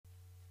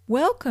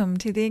Welcome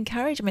to the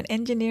Encouragement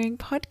Engineering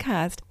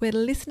Podcast, where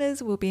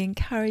listeners will be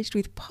encouraged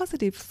with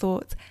positive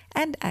thoughts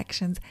and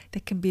actions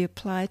that can be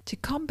applied to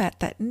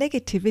combat that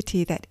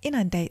negativity that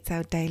inundates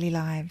our daily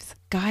lives,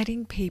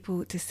 guiding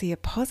people to see a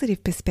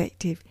positive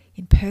perspective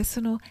in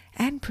personal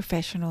and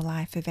professional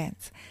life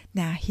events.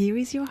 Now, here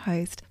is your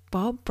host,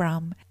 Bob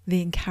Brumm,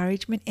 the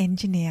Encouragement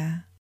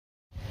Engineer.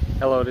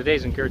 Hello,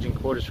 today's encouraging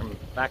quote is from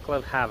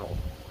Václav Havel.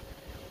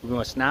 We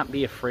must not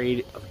be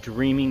afraid of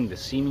dreaming the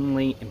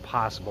seemingly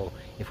impossible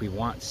if we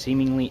want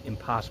seemingly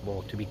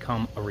impossible to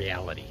become a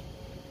reality.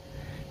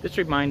 This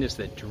reminds us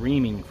that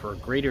dreaming for a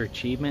greater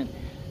achievement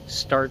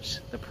starts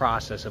the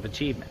process of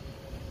achievement.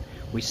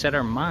 We set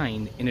our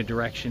mind in a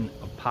direction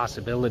of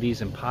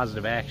possibilities and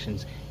positive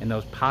actions, and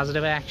those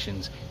positive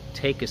actions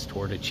take us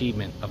toward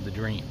achievement of the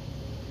dream.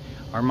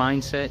 Our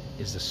mindset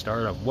is the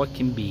start of what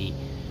can be,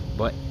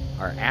 but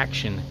our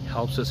action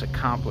helps us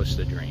accomplish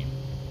the dream.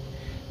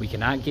 We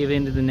cannot give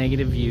in to the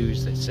negative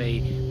views that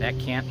say that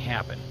can't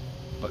happen,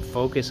 but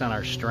focus on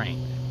our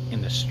strength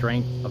and the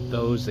strength of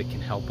those that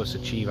can help us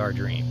achieve our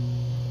dream.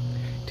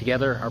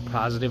 Together, our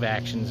positive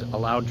actions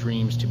allow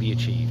dreams to be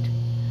achieved.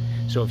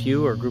 So if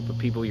you or a group of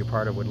people you're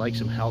part of would like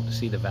some help to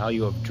see the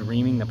value of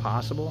dreaming the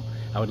possible,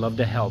 I would love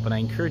to help, and I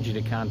encourage you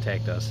to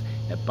contact us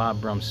at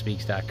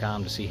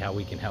bobbrummspeaks.com to see how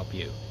we can help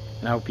you.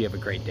 And I hope you have a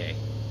great day.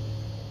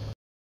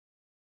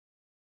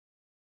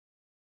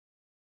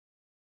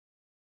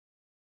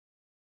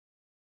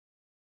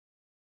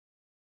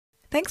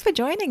 Thanks for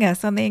joining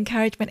us on the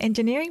Encouragement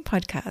Engineering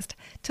Podcast.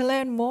 To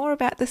learn more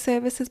about the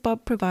services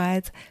Bob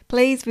provides,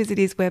 please visit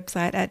his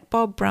website at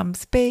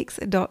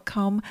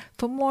bobbrummspeaks.com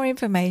for more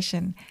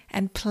information.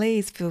 And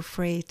please feel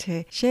free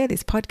to share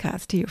this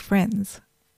podcast to your friends.